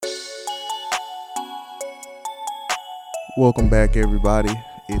Welcome back, everybody.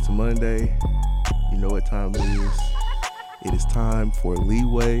 It's Monday. You know what time it is. It is time for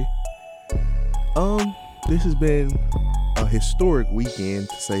Leeway. This has been a historic weekend,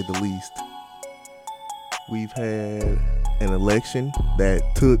 to say the least. We've had an election that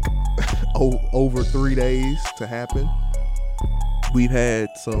took over 3 days to happen. We've had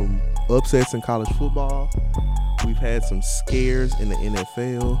some upsets in college football. We've had some scares in the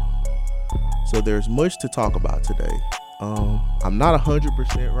NFL. So there's much to talk about today. I'm not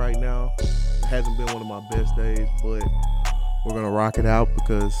 100% right now. It hasn't been one of my best days, but we're going to rock it out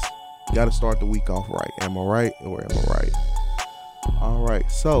because you got to start the week off right. Am I right or am I right? All right,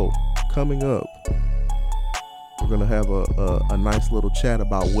 so coming up, we're going to have a nice little chat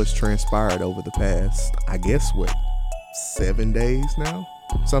about what's transpired over the past, 7 days now?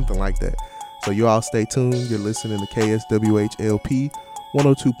 Something like that. So you all stay tuned. You're listening to KSWHLP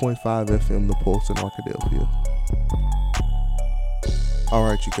 102.5 FM, The Pulse in Arkadelphia. All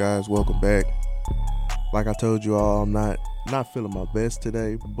right, you guys, welcome back. Like I told you all, I'm not feeling my best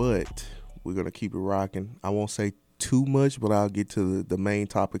today, but we're gonna keep it rocking. I won't say too much, but I'll get to the main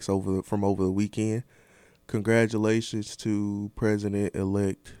topics from over the weekend. Congratulations to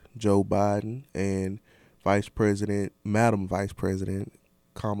President-elect Joe Biden and Madam Vice President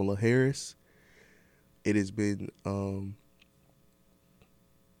Kamala Harris. It has been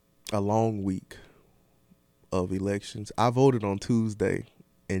a long week of elections. I voted on Tuesday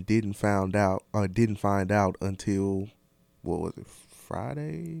and didn't find out until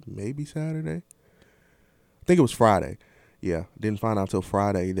Friday, maybe Saturday. I think it was Friday. Yeah, didn't find out till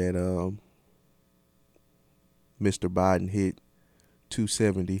Friday that Mr. Biden hit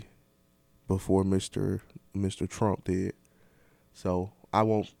 270 before Mr. Trump did. So I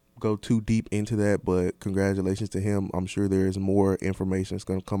won't go too deep into that, but congratulations to him. I'm sure there is more information that's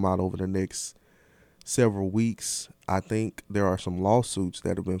going to come out over the next several weeks. I think there are some lawsuits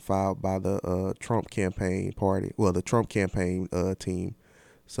that have been filed by the Trump campaign the Trump campaign team.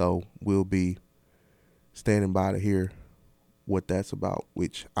 So we'll be standing by to hear what that's about,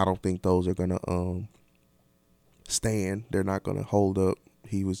 which I don't think those are going to stand. They're not going to hold up.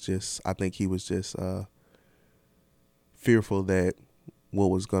 I think he was just fearful that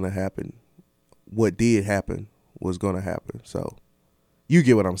what did happen was going to happen. So you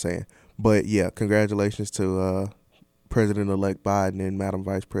get what I'm saying. But yeah, congratulations to President-elect Biden and Madam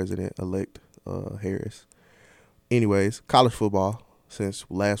Vice President-elect Harris. Anyways, college football. Since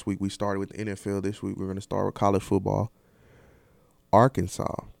last week we started with the NFL, this week we're going to start with college football.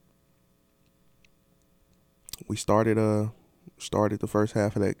 Arkansas. We started the first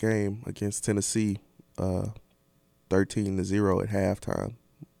half of that game against Tennessee 13-0 at halftime.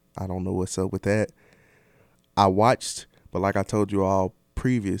 I don't know what's up with that. I watched, but like I told you all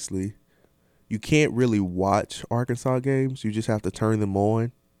previously, you can't really watch Arkansas games. You just have to turn them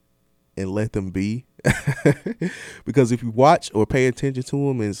on and let them be. Because if you watch or pay attention to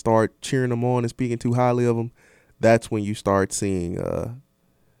them and start cheering them on and speaking too highly of them, that's when you start seeing the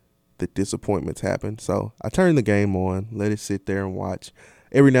disappointments happen. So I turned the game on, let it sit there and watch.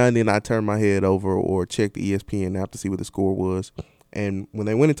 Every now and then I turn my head over or check the ESPN app to see what the score was. And when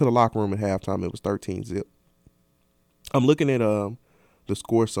they went into the locker room at halftime, it was 13-0. I'm looking at the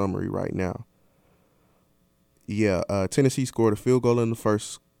score summary right now. Yeah, Tennessee scored a field goal in the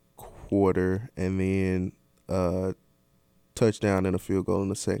first quarter and then a touchdown and a field goal in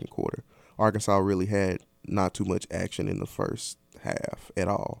the second quarter. Arkansas really had not too much action in the first half at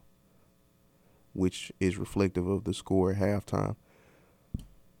all, which is reflective of the score at halftime.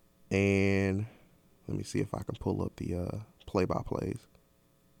 And let me see if I can pull up the play-by-plays.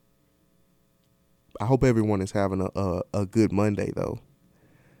 I hope everyone is having a good Monday, though.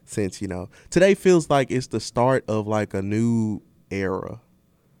 Since, today feels like it's the start of like a new era.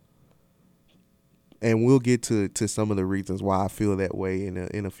 And we'll get to some of the reasons why I feel that way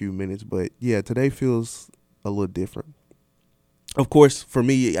in a few minutes. But yeah, today feels a little different. Of course, for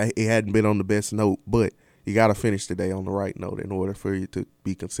me, it hadn't been on the best note, but you got to finish the day on the right note in order for you to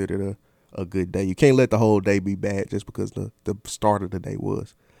be considered a good day. You can't let the whole day be bad just because the start of the day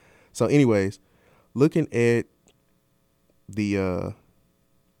was. So anyways, looking at the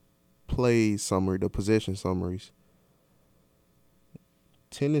play summary, the possession summaries,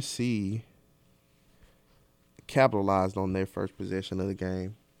 Tennessee capitalized on their first possession of the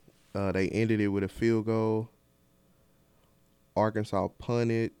game. They ended it with a field goal. Arkansas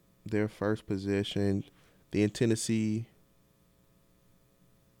punted their first possession. Then Tennessee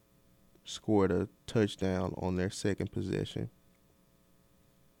scored a touchdown on their second possession.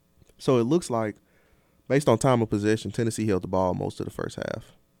 So it looks like, based on time of possession, Tennessee held the ball most of the first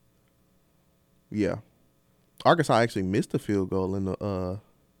half. Yeah. Arkansas actually missed a field goal in the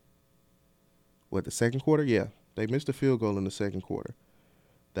second quarter? Yeah, they missed a field goal in the second quarter.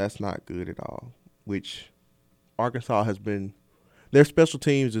 That's not good at all. Which Arkansas has been, their special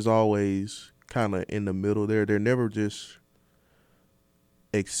teams is always kind of in the middle there. They're never just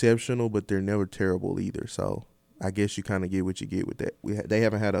exceptional, but they're never terrible either. So I guess you kind of get what you get with that. They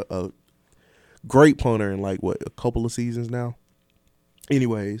haven't had a great punter in like a couple of seasons now.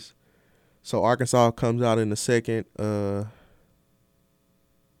 Anyways, so Arkansas comes out in the second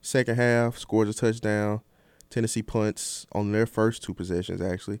half, scores a touchdown. Tennessee punts on their first two possessions.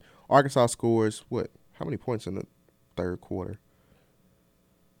 Actually, Arkansas scores what? How many points in the third quarter?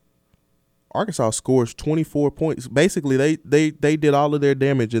 Arkansas scores 24 points. Basically, they did all of their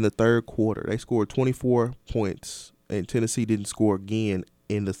damage in the third quarter. They scored 24 points, and Tennessee didn't score again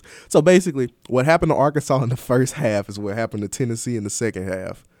in this. So basically, what happened to Arkansas in the first half is what happened to Tennessee in the second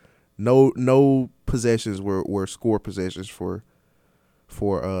half. No possessions were score possessions for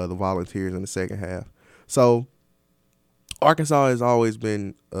the Volunteers in the second half. So Arkansas has always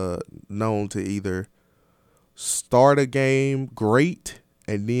been known to either start a game great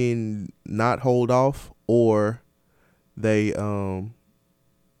and then not hold off, or they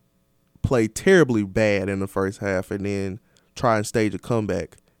play terribly bad in the first half and then try and stage a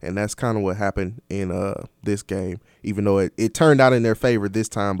comeback. And that's kind of what happened in this game, even though it turned out in their favor this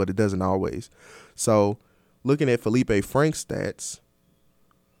time, but it doesn't always. So looking at Felipe Frank's stats,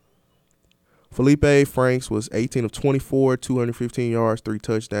 Felipe Franks was 18 of 24, 215 yards, 3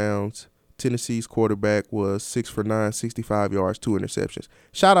 touchdowns. Tennessee's quarterback was 6 for 9, 65 yards, 2 interceptions.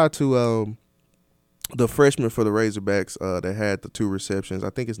 Shout out to the freshman for the Razorbacks that had the 2 receptions. I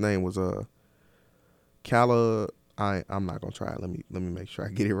think his name was Calla. I'm not gonna try it. Let me make sure I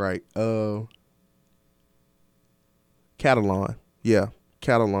get it right. Catalan. Yeah.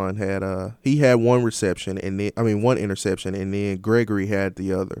 Catalan had he had 1 reception and then 1 interception, and then Gregory had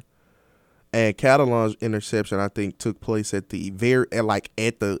the other. And Catalan's interception, I think, took place at the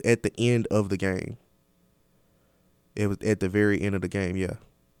end of the game. It was at the very end of the game, yeah.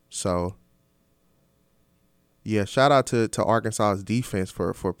 So, yeah, shout out to Arkansas's defense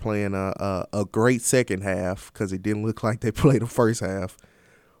for playing a great second half, because it didn't look like they played the first half.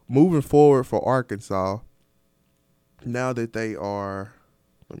 Moving forward for Arkansas, now that they are,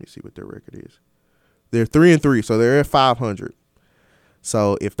 let me see what their record is. They're 3-3, so they're at 500.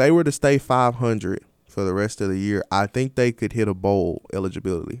 So if they were to stay 500 for the rest of the year, I think they could hit a bowl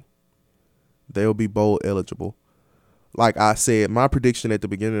eligibility. They'll be bowl eligible. Like I said, my prediction at the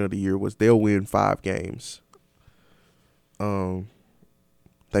beginning of the year was they'll win 5 games.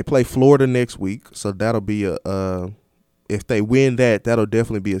 They play Florida next week, so that'll be if they win that'll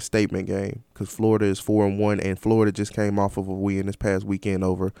definitely be a statement game, because Florida is 4-1, and Florida just came off of a win this past weekend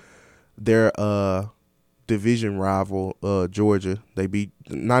over their division rival, Georgia. They beat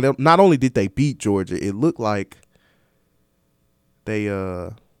not only did they beat Georgia, it looked like they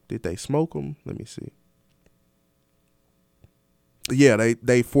did they smoke them? Let me see. Yeah,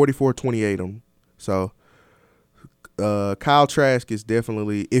 they 44-28 them. So Kyle Trask is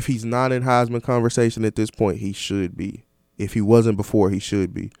definitely, if he's not in Heisman conversation at this point, he should be. If he wasn't before, he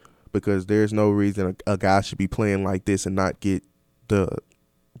should be, because there's no reason a guy should be playing like this and not get the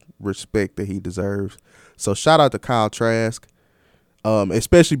respect that he deserves. So shout out to Kyle Trask,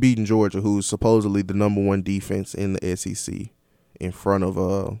 especially beating Georgia, who's supposedly the number 1 defense in the SEC, in front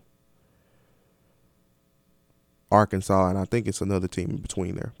of Arkansas, and I think it's another team in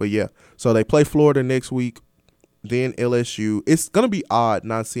between there. But yeah, so they play Florida next week, then LSU. It's gonna be odd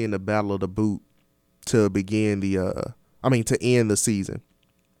not seeing the Battle of the Boot to begin to end the season,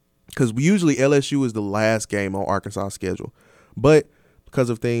 because usually LSU is the last game on Arkansas' schedule, but because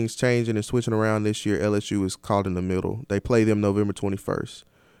of things changing and switching around this year, LSU is caught in the middle. They play them November 21st.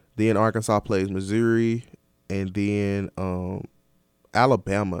 Then Arkansas plays Missouri, and then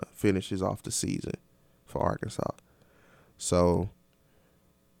Alabama finishes off the season for Arkansas. So,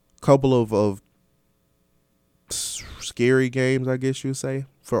 couple of scary games, I guess you would say,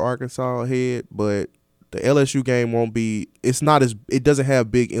 for Arkansas ahead, but the LSU game it doesn't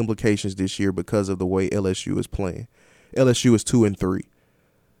have big implications this year because of the way LSU is playing. LSU is 2-3.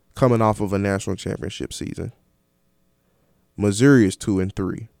 Coming off of a national championship season. Missouri is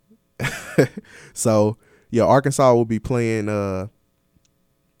 2-3. So, yeah, Arkansas will be playing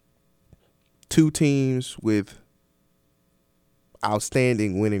 2 teams with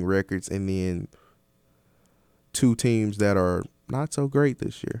outstanding winning records, and then 2 teams that are not so great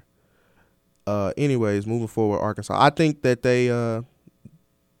this year. Anyways, moving forward, Arkansas, I think that they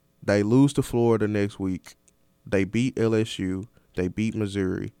lose to Florida next week. They beat LSU. They beat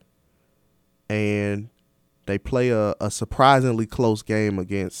Missouri. And They play a surprisingly close game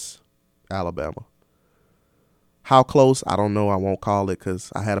against Alabama. How close? I don't know. I won't call it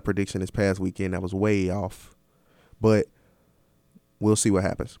because I had a prediction this past weekend that was way off. But we'll see what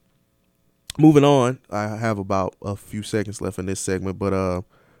happens. Moving on, I have about a few seconds left in this segment, but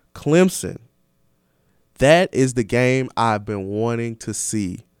Clemson, that is the game I've been wanting to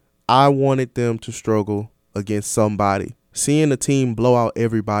see. I wanted them to struggle against somebody. Seeing the team blow out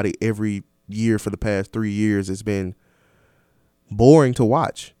everybody every year for the past 3 years has been boring to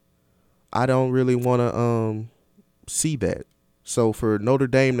watch. I don't really want to see that. So for Notre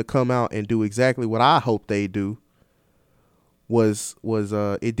Dame to come out and do exactly what I hope they do was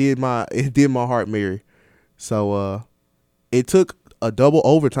it did my heart merry. So it took a double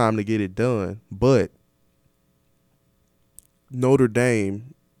overtime to get it done, but Notre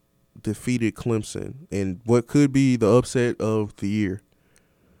Dame defeated Clemson in what could be the upset of the year,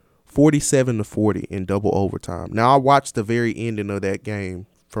 47-40 in double overtime. Now I watched the very ending of that game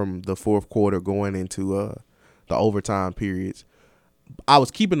from the fourth quarter going into the overtime periods. I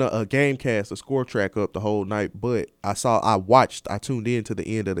was keeping a game cast, a score track up the whole night, but I tuned in to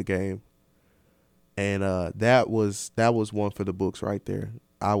the end of the game, and that was one for the books right there.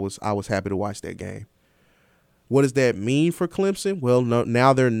 I was happy to watch that game. What does that mean for Clemson? Well, no,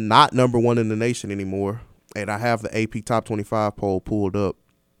 now they're not number one in the nation anymore, and I have the AP Top 25 poll pulled up.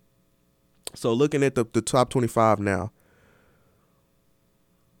 So looking at the top 25 now,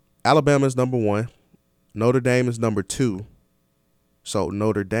 Alabama's number 1, Notre Dame is number 2. So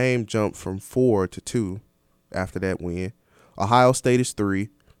Notre Dame jumped from 4 to 2 after that win. Ohio State is 3.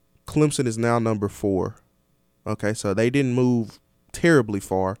 Clemson is now number 4. Okay, so they didn't move terribly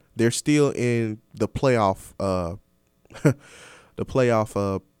far. They're still in the playoff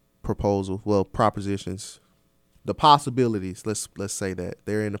proposal. Well, propositions. The possibilities. Let's say that.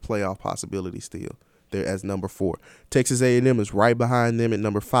 They're in the playoff possibility still. They're as number 4. Texas A&M is right behind them at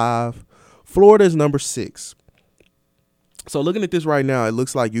number 5. Florida is number 6. So looking at this right now, it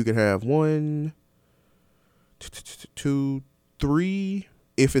looks like you could have 1, 2, 3.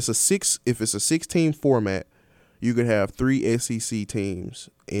 If it's a 6-team format, you could have 3 SEC teams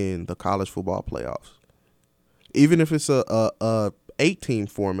in the college football playoffs. Even if it's a 8-team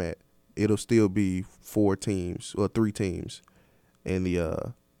format, it'll still be 4 teams or 3 teams in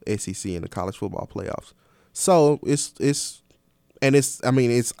the SEC in the college football playoffs. So it's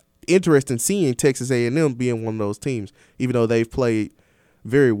interesting seeing Texas A&M being one of those teams, even though they've played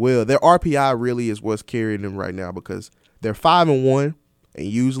very well. Their RPI really is what's carrying them right now because they're 5-1, and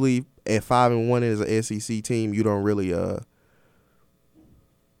usually at 5-1 as an SEC team, you don't really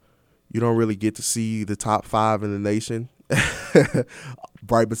get to see the top 5 in the nation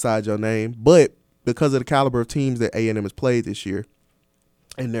right beside your name. But because of the caliber of teams that A&M has played this year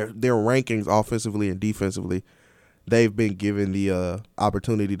and their rankings offensively and defensively, they've been given the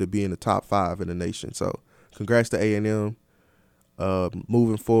opportunity to be in the top 5 in the nation. So congrats to A&M.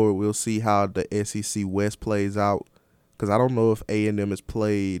 Moving forward, we'll see how the SEC West plays out because I don't know if A&M has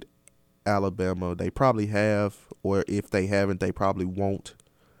played Alabama. They probably have, or if they haven't, they probably won't.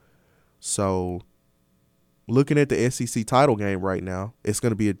 So looking at the SEC title game right now, it's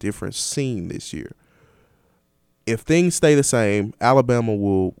going to be a different scene this year. If things stay the same, Alabama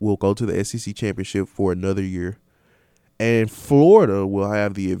will go to the SEC championship for another year. And Florida will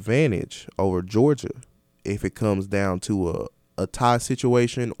have the advantage over Georgia if it comes down to a tie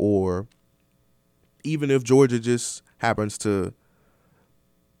situation, or even if Georgia just happens to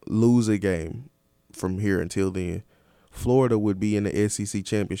lose a game from here until then. Florida would be in the SEC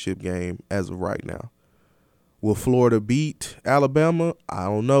championship game as of right now. Will Florida beat Alabama? I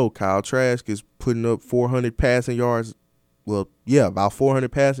don't know. Kyle Trask is putting up 400 passing yards. Well, yeah, about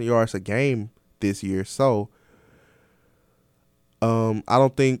 400 passing yards a game this year. So I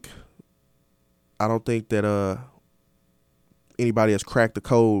don't think that anybody has cracked the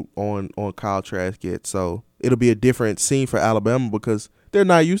code on Kyle Trask yet. So it'll be a different scene for Alabama because they're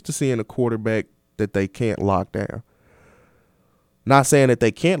not used to seeing a quarterback that they can't lock down. Not saying that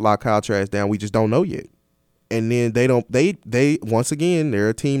they can't lock Kyle Trask down, we just don't know yet. And then they once again, they're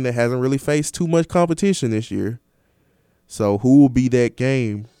a team that hasn't really faced too much competition this year. So who will be that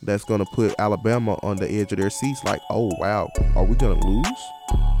game that's going to put Alabama on the edge of their seats like, oh, wow, are we going to lose?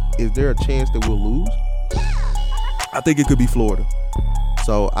 Is there a chance that we'll lose? I think it could be Florida.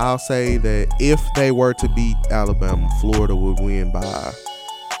 So I'll say that if they were to beat Alabama, Florida would win by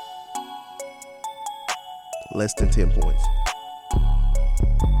less than 10 points.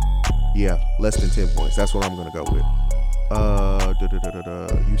 Yeah, less than 10 points. That's what I'm going to go with.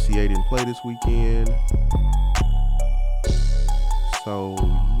 UCA didn't play this weekend. So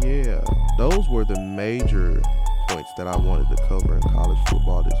yeah, those were the major points that I wanted to cover in college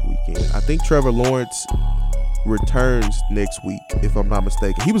football this weekend. I think Trevor Lawrence returns next week, if I'm not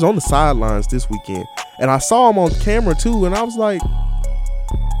mistaken. He was on the sidelines this weekend, and I saw him on camera too, and I was like,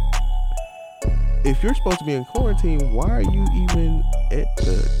 if you're supposed to be in quarantine, why are you even at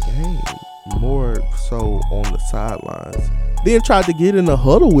the game? More so on the sidelines. Then tried to get in a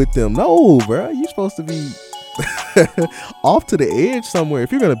huddle with them. No, bro, you're supposed to be off to the edge somewhere.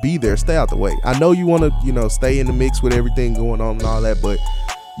 If you're gonna be there, stay out the way. I know you want to, stay in the mix with everything going on and all that, but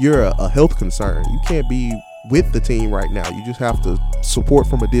you're a health concern. You can't be with the team right now. You just have to support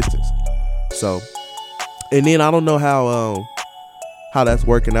from a distance. So, and then I don't know how that's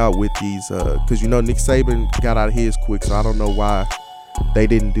working out with these, because Nick Saban got out of his quick, so I don't know why they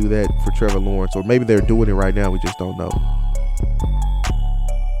didn't do that for Trevor Lawrence, or maybe they're doing it right now. We just don't know.